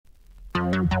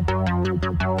What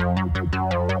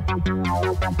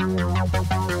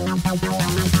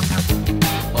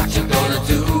you gonna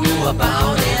do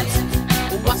about it?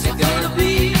 What's it gonna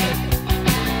be?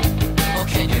 Or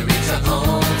can you reach an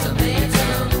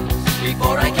ultimatum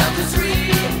before I count to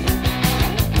three?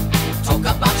 Talk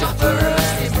about your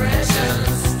first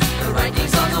impressions, the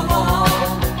writings on the wall,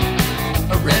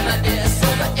 a reminisce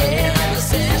over endless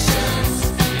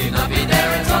sessions. You'll not be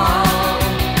there at all.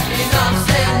 Enough's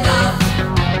enough.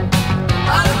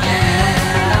 Oh yeah.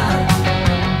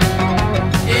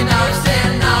 Enough's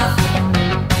enough.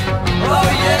 Oh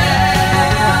yeah.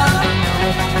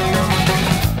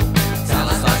 Tell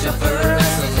us about your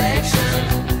first selection.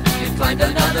 You climbed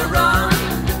another rung.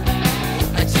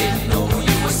 I didn't know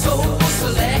you were so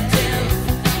selective.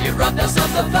 You robbed us of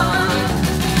the fun.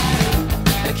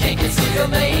 I can't get to your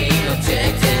main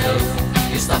objective.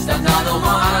 You stuffed another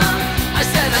one. I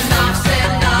said enough's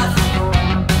enough.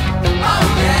 Oh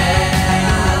yeah.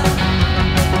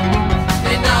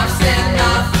 Enough's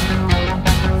enough.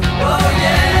 Oh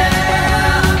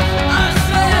yeah. I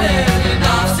said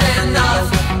enough's enough.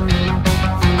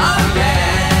 Oh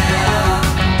yeah.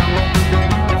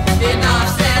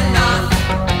 Enough's enough.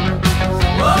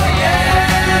 Oh yeah.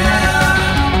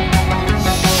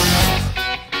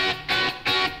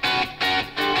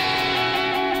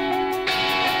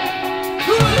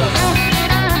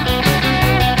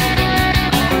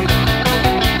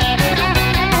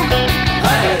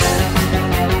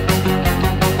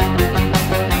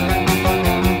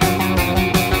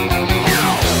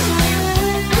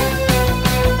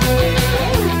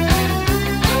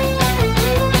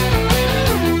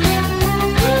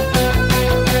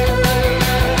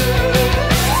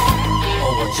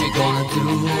 Oh, what you gonna do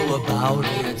about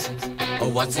it? Or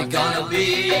what's it gonna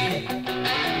be?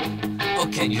 Or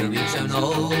can you reach an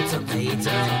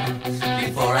ultimatum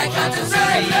before I count to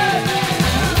three?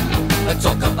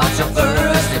 Talk about your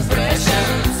first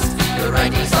impressions, the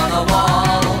writings on the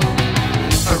wall,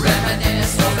 a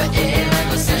reminisce over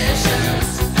endless sessions.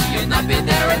 You've not been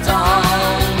there at all.